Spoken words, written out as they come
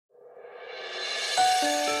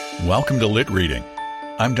Welcome to Lit Reading.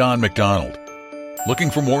 I'm Don McDonald.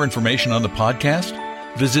 Looking for more information on the podcast?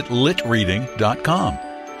 Visit litreading.com.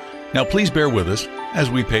 Now please bear with us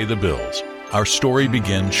as we pay the bills. Our story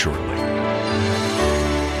begins shortly.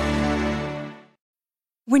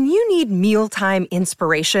 When you need mealtime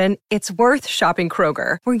inspiration, it's worth shopping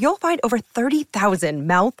Kroger, where you'll find over 30,000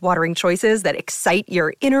 mouth-watering choices that excite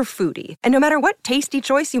your inner foodie. And no matter what tasty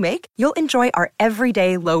choice you make, you'll enjoy our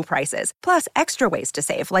everyday low prices, plus extra ways to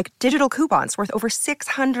save, like digital coupons worth over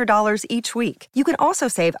 $600 each week. You can also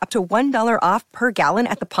save up to $1 off per gallon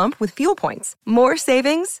at the pump with fuel points. More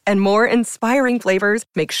savings and more inspiring flavors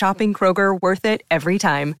make shopping Kroger worth it every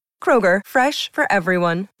time. Kroger, fresh for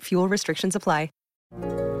everyone. Fuel restrictions apply.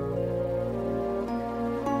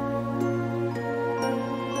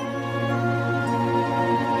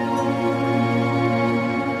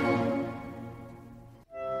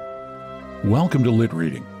 Welcome to Lit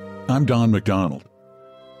Reading. I'm Don McDonald.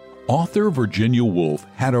 Author Virginia Woolf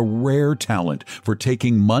had a rare talent for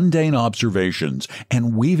taking mundane observations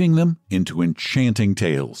and weaving them into enchanting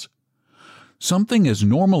tales. Something as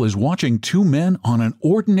normal as watching two men on an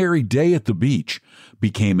ordinary day at the beach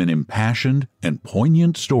became an impassioned and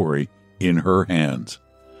poignant story in her hands.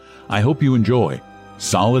 I hope you enjoy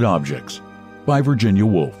Solid Objects by Virginia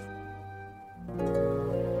Woolf.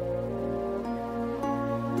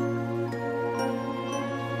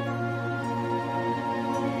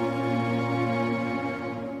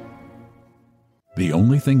 The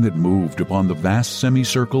only thing that moved upon the vast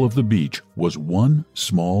semicircle of the beach was one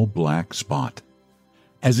small black spot.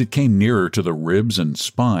 As it came nearer to the ribs and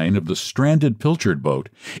spine of the stranded pilchard boat,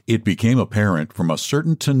 it became apparent from a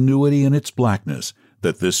certain tenuity in its blackness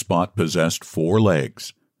that this spot possessed 4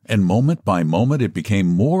 legs, and moment by moment it became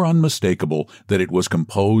more unmistakable that it was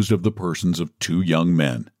composed of the persons of 2 young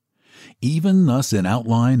men. Even thus in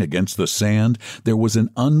outline against the sand, there was an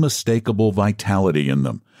unmistakable vitality in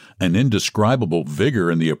them, an indescribable vigor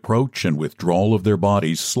in the approach and withdrawal of their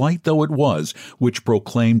bodies, slight though it was, which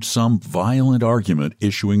proclaimed some violent argument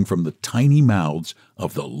issuing from the tiny mouths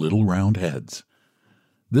of the little round heads.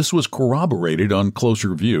 This was corroborated on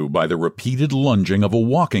closer view by the repeated lunging of a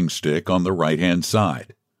walking stick on the right-hand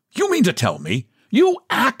side. "You mean to tell me you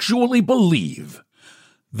actually believe?"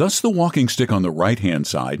 Thus the walking stick on the right-hand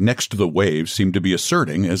side next to the waves seemed to be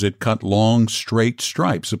asserting as it cut long, straight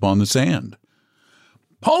stripes upon the sand.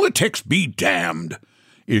 "Politics be damned,"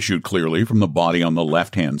 issued clearly from the body on the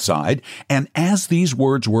left-hand side, and as these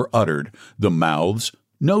words were uttered, the mouths,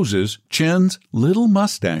 noses, chins, little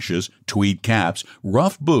mustaches, tweed caps,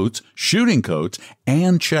 rough boots, shooting coats,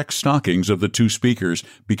 and check stockings of the 2 speakers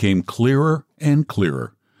became clearer and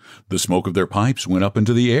clearer. The smoke of their pipes went up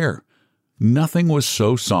into the air. Nothing was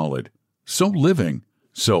so solid, so living,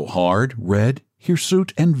 so hard, red,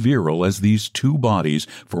 hirsute, and virile as these 2 bodies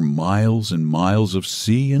for miles and miles of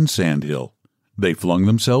sea and sandhill. They flung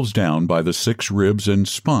themselves down by the 6 ribs and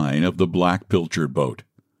spine of the black pilchard boat.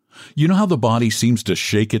 You know how the body seems to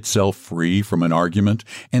shake itself free from an argument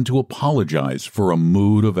and to apologize for a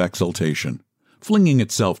mood of exultation, flinging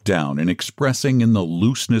itself down and expressing in the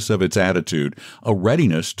looseness of its attitude a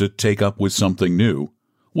readiness to take up with something new,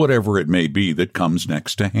 whatever it may be that comes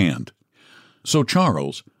next to hand. So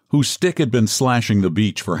Charles, whose stick had been slashing the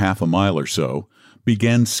beach for half a mile or so,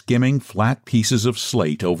 began skimming flat pieces of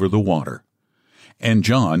slate over the water. And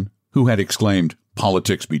John, who had exclaimed,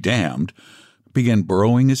 "Politics be damned," began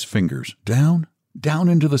burrowing his fingers down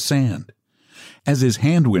into the sand. As his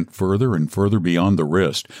hand went further and further beyond the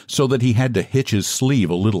wrist, so that he had to hitch his sleeve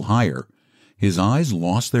a little higher, his eyes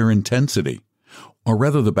lost their intensity, or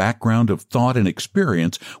rather the background of thought and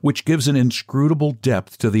experience which gives an inscrutable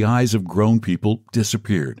depth to the eyes of grown people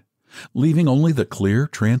disappeared, leaving only the clear,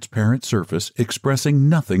 transparent surface expressing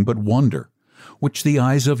nothing but wonder, which the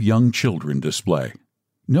eyes of young children display.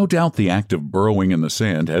 No doubt the act of burrowing in the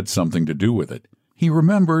sand had something to do with it. He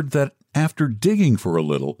remembered that after digging for a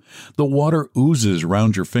little, the water oozes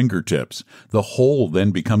round your fingertips. The hole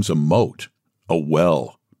then becomes a moat, a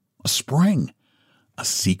well, a spring, a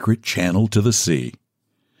secret channel to the sea.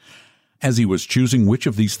 As he was choosing which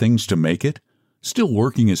of these things to make it, still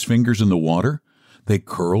working his fingers in the water, they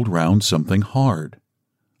curled round something hard,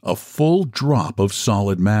 a full drop of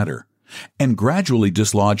solid matter, and gradually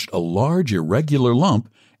dislodged a large irregular lump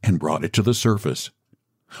and brought it to the surface.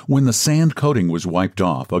 When the sand coating was wiped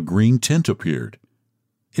off, a green tint appeared.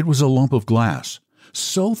 It was a lump of glass,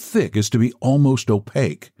 so thick as to be almost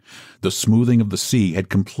opaque. The smoothing of the sea had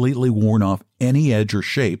completely worn off any edge or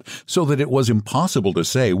shape, so that it was impossible to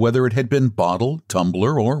say whether it had been bottle,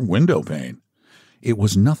 tumbler, or window pane. It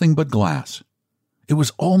was nothing but glass. It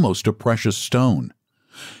was almost a precious stone.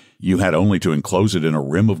 You had only to enclose it in a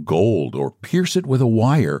rim of gold or pierce it with a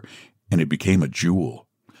wire, and it became a jewel,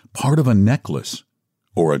 part of a necklace,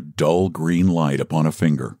 or a dull green light upon a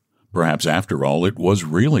finger. Perhaps after all it was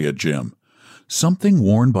really a gem, something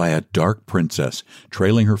worn by a dark princess,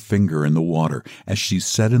 trailing her finger in the water as she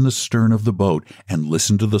sat in the stern of the boat and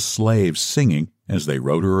listened to the slaves singing as they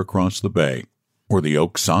rowed her across the bay. Or the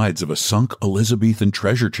oak sides of a sunk Elizabethan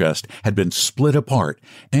treasure chest had been split apart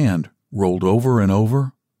and, rolled over and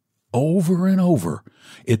over,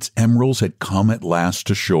 its emeralds had come at last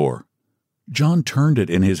to shore. John turned it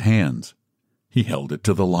in his hands. He held it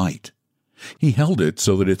to the light. He held it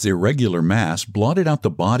so that its irregular mass blotted out the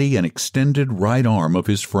body and extended right arm of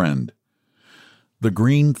his friend. The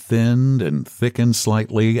green thinned and thickened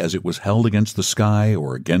slightly as it was held against the sky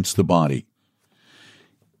or against the body.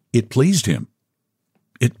 It pleased him.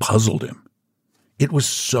 It puzzled him. It was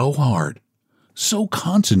so hard, so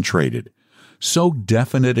concentrated, so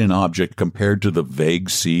definite in object compared to the vague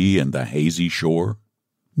sea and the hazy shore.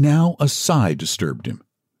 Now a sigh disturbed him.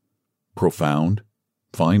 Profound,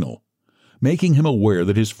 final, making him aware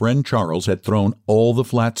that his friend Charles had thrown all the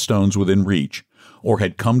flat stones within reach, or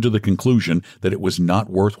had come to the conclusion that it was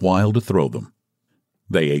not worthwhile to throw them.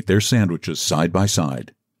 They ate their sandwiches side by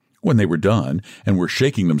side. When they were done and were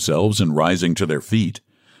shaking themselves and rising to their feet,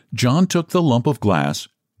 John took the lump of glass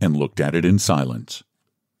and looked at it in silence.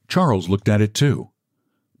 Charles looked at it too,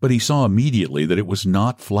 but he saw immediately that it was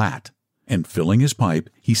not flat, and filling his pipe,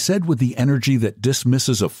 he said with the energy that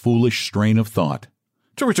dismisses a foolish strain of thought,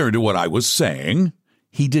 "To return to what I was saying,"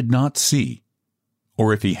 he did not see,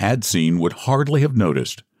 or if he had seen would hardly have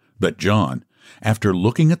noticed, that John, after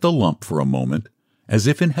looking at the lump for a moment, as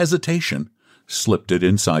if in hesitation, slipped it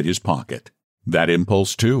inside his pocket. That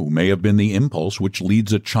impulse, too, may have been the impulse which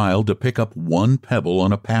leads a child to pick up one pebble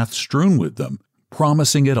on a path strewn with them,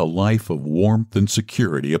 promising it a life of warmth and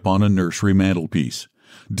security upon a nursery mantelpiece,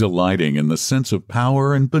 delighting in the sense of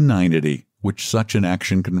power and benignity which such an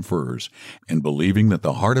action confers, and believing that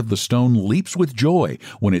the heart of the stone leaps with joy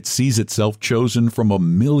when it sees itself chosen from a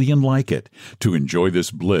million like it to enjoy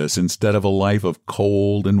this bliss instead of a life of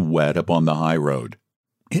cold and wet upon the high road.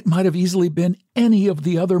 It might have easily been any of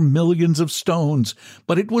the other millions of stones,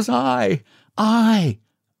 but it was I.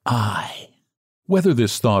 Whether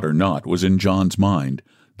this thought or not was in John's mind,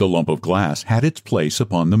 the lump of glass had its place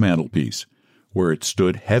upon the mantelpiece, where it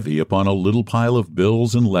stood heavy upon a little pile of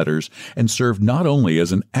bills and letters, and served not only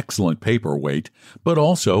as an excellent paperweight, but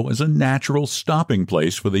also as a natural stopping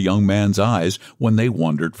place for the young man's eyes when they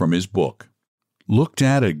wandered from his book. Looked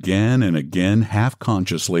at again and again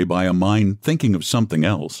half-consciously by a mind thinking of something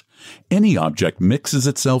else, any object mixes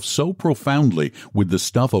itself so profoundly with the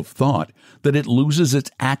stuff of thought that it loses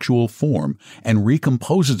its actual form and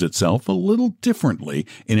recomposes itself a little differently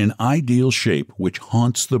in an ideal shape which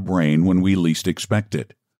haunts the brain when we least expect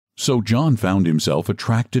it. So John found himself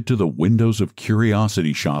attracted to the windows of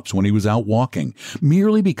curiosity shops when he was out walking,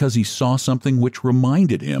 merely because he saw something which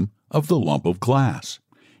reminded him of the lump of glass.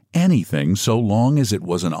 Anything so long as it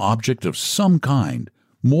was an object of some kind,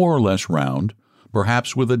 more or less round,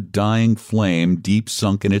 perhaps with a dying flame deep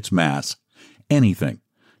sunk in its mass. Anything.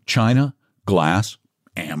 China, glass,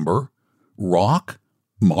 amber, rock,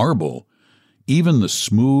 marble. Even the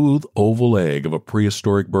smooth oval egg of a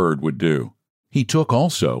prehistoric bird would do. He took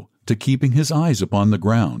also to keeping his eyes upon the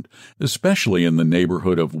ground, especially in the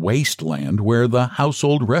neighborhood of waste land where the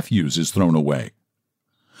household refuse is thrown away.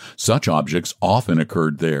 Such objects often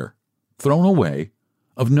occurred there, thrown away,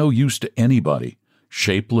 of no use to anybody,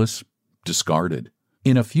 shapeless, discarded.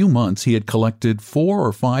 In a few months he had collected 4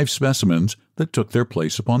 or 5 specimens that took their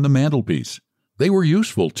place upon the mantelpiece. They were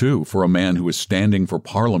useful, too, for a man who is standing for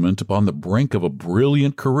Parliament upon the brink of a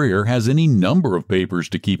brilliant career has any number of papers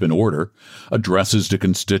to keep in order, addresses to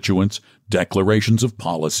constituents, declarations of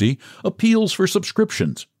policy, appeals for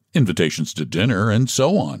subscriptions, invitations to dinner, and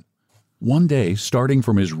so on. One day, starting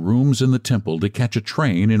from his rooms in the Temple to catch a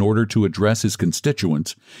train in order to address his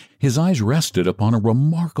constituents, his eyes rested upon a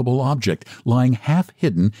remarkable object lying half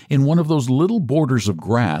hidden in one of those little borders of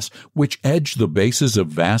grass which edge the bases of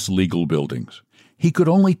vast legal buildings. He could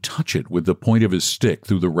only touch it with the point of his stick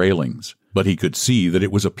through the railings, but he could see that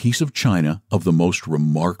it was a piece of china of the most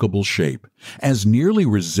remarkable shape, as nearly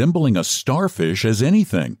resembling a starfish as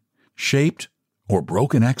anything, shaped, or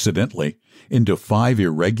broken accidentally, into 5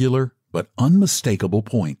 irregular but unmistakable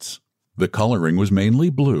points. The coloring was mainly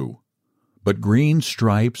blue, but green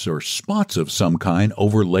stripes or spots of some kind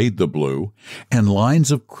overlaid the blue, and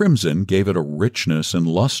lines of crimson gave it a richness and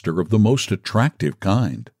luster of the most attractive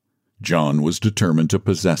kind. John was determined to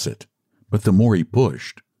possess it, but the more he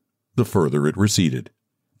pushed, the further it receded,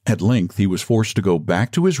 At length he was forced to go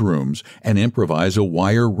back to his rooms and improvise a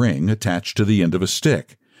wire ring attached to the end of a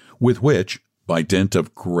stick, with which, by dint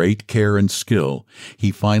of great care and skill,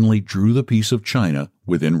 he finally drew the piece of china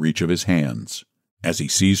within reach of his hands. As he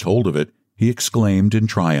seized hold of it, he exclaimed in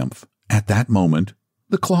triumph. At that moment,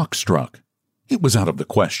 the clock struck. It was out of the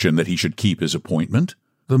question that he should keep his appointment.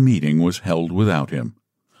 The meeting was held without him.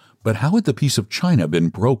 But how had the piece of china been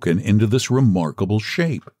broken into this remarkable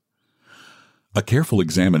shape? A careful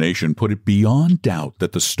examination put it beyond doubt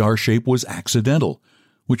that the star shape was accidental,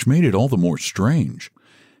 which made it all the more strange,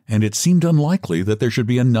 and it seemed unlikely that there should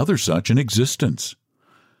be another such in existence.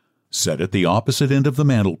 Set at the opposite end of the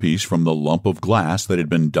mantelpiece from the lump of glass that had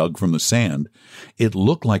been dug from the sand, it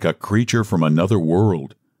looked like a creature from another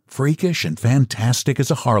world, freakish and fantastic as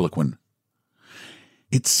a harlequin.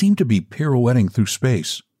 It seemed to be pirouetting through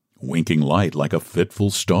space, winking light like a fitful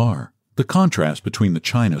star. The contrast between the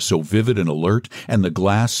china so vivid and alert and the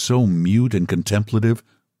glass so mute and contemplative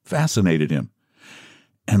fascinated him.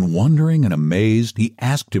 And wondering and amazed, he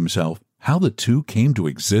asked himself how the two came to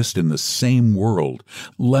exist in the same world,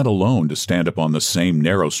 let alone to stand upon the same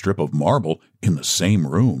narrow strip of marble in the same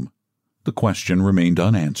room. The question remained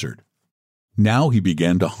unanswered. Now he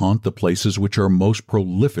began to haunt the places which are most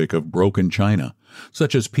prolific of broken china,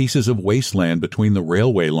 such as pieces of wasteland between the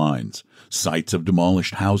railway lines, sites of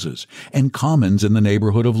demolished houses, and commons in the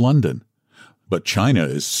neighborhood of London. But china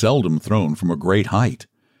is seldom thrown from a great height.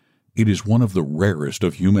 It is one of the rarest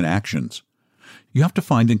of human actions. You have to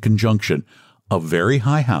find in conjunction a very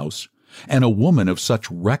high house and a woman of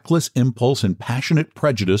such reckless impulse and passionate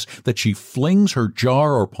prejudice that she flings her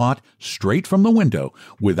jar or pot straight from the window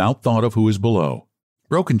without thought of who is below.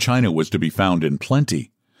 Broken china was to be found in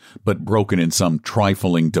plenty, but broken in some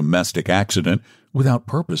trifling domestic accident without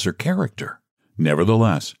purpose or character.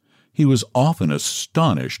 Nevertheless, he was often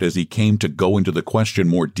astonished as he came to go into the question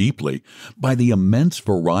more deeply by the immense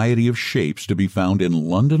variety of shapes to be found in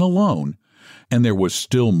London alone, and there was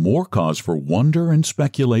still more cause for wonder and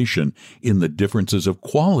speculation in the differences of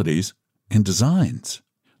qualities and designs.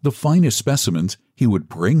 The finest specimens he would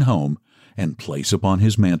bring home and place upon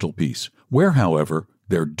his mantelpiece, where, however,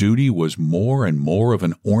 their duty was more and more of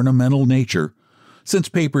an ornamental nature, since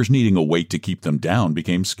papers needing a weight to keep them down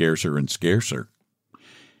became scarcer and scarcer.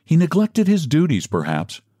 He neglected his duties,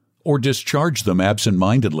 perhaps, or discharged them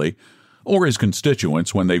absent-mindedly, or his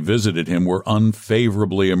constituents, when they visited him, were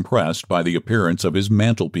unfavorably impressed by the appearance of his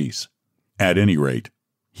mantelpiece. At any rate,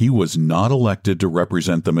 he was not elected to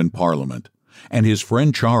represent them in Parliament, and his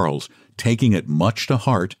friend Charles, taking it much to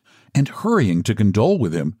heart and hurrying to condole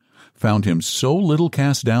with him, found him so little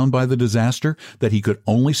cast down by the disaster that he could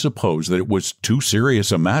only suppose that it was too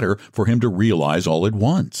serious a matter for him to realize all at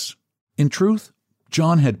once. In truth,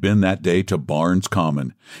 John had been that day to Barnes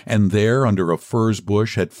Common, and there under a furze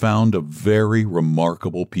bush had found a very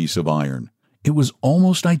remarkable piece of iron. It was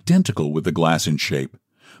almost identical with the glass in shape,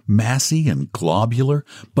 massy and globular,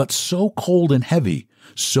 but so cold and heavy,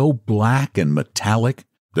 so black and metallic,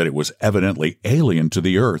 that it was evidently alien to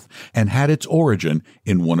the earth and had its origin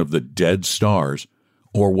in one of the dead stars,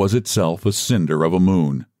 or was itself a cinder of a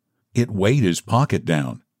moon. It weighed his pocket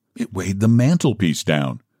down. It weighed the mantelpiece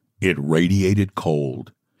down. It radiated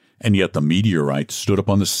cold, and yet the meteorite stood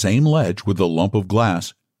upon the same ledge with the lump of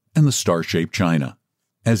glass and the star-shaped china.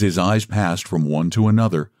 As his eyes passed from one to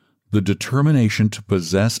another, the determination to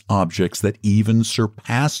possess objects that even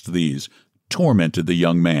surpassed these tormented the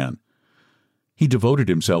young man. He devoted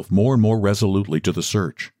himself more and more resolutely to the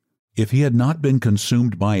search. If he had not been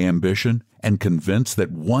consumed by ambition and convinced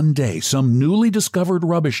that one day some newly discovered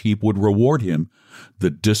rubbish heap would reward him, the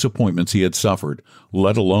disappointments he had suffered,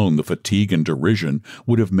 let alone the fatigue and derision,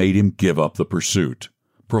 would have made him give up the pursuit.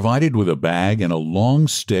 Provided with a bag and a long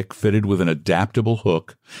stick fitted with an adaptable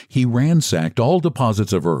hook, he ransacked all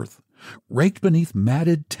deposits of earth, raked beneath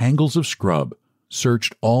matted tangles of scrub,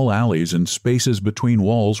 searched all alleys and spaces between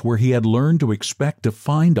walls where he had learned to expect to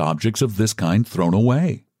find objects of this kind thrown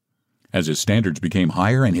away. As his standards became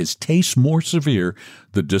higher and his tastes more severe,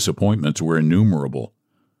 the disappointments were innumerable.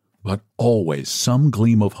 But always some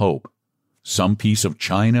gleam of hope, some piece of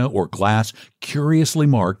china or glass curiously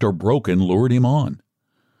marked or broken lured him on.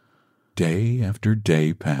 Day after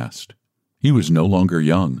day passed. He was no longer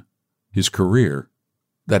young. His career,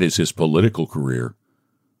 that is his political career,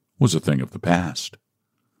 was a thing of the past.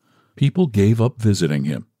 People gave up visiting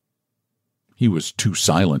him. He was too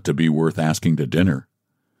silent to be worth asking to dinner.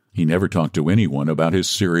 He never talked to anyone about his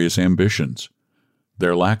serious ambitions.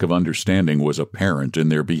 Their lack of understanding was apparent in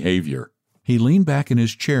their behavior. He leaned back in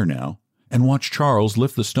his chair now and watched Charles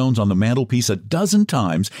lift the stones on the mantelpiece 12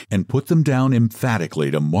 times and put them down emphatically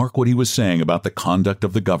to mark what he was saying about the conduct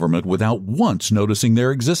of the government without once noticing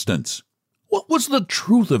their existence. "What was the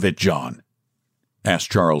truth of it, John?"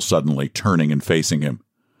 asked Charles suddenly, turning and facing him.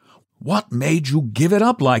 "What made you give it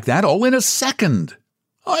up like that all in a second?"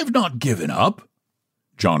 "I've not given up,"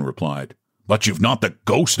 John replied. "But you've not the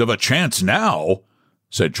ghost of a chance now,"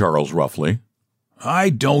 said Charles roughly. "I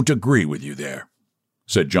don't agree with you there,"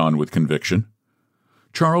 said John with conviction.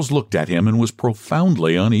 Charles looked at him and was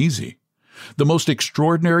profoundly uneasy. The most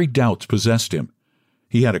extraordinary doubts possessed him.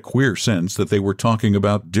 He had a queer sense that they were talking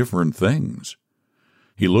about different things.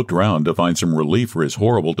 He looked round to find some relief for his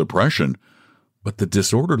horrible depression, but the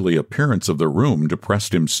disorderly appearance of the room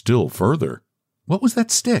depressed him still further. What was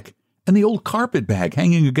that stick? And the old carpet bag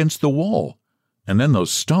hanging against the wall? And then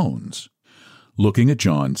those stones? Looking at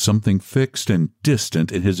John, something fixed and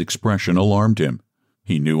distant in his expression alarmed him.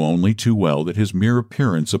 He knew only too well that his mere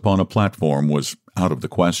appearance upon a platform was out of the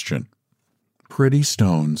question. "Pretty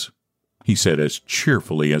stones," he said as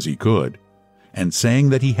cheerfully as he could, and saying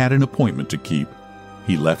that he had an appointment to keep,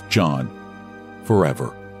 he left John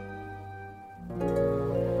forever.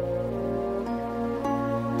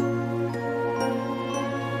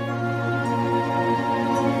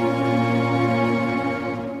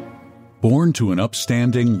 Born to an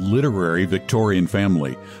upstanding literary Victorian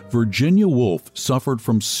family, Virginia Woolf suffered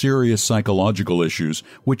from serious psychological issues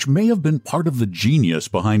which may have been part of the genius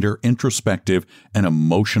behind her introspective and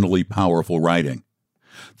emotionally powerful writing.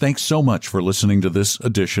 Thanks so much for listening to this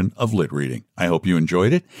edition of Lit Reading. I hope you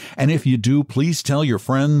enjoyed it, and if you do, please tell your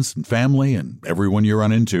friends and family and everyone you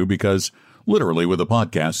run into, because literally with a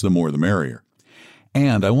podcast, the more the merrier.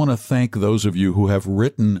 And I want to thank those of you who have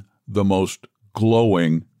written the most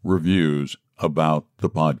glowing reviews about the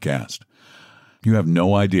podcast. You have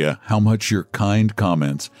no idea how much your kind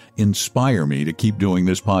comments inspire me to keep doing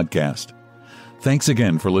this podcast. Thanks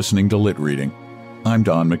again for listening to Lit Reading. I'm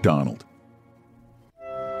Don McDonald.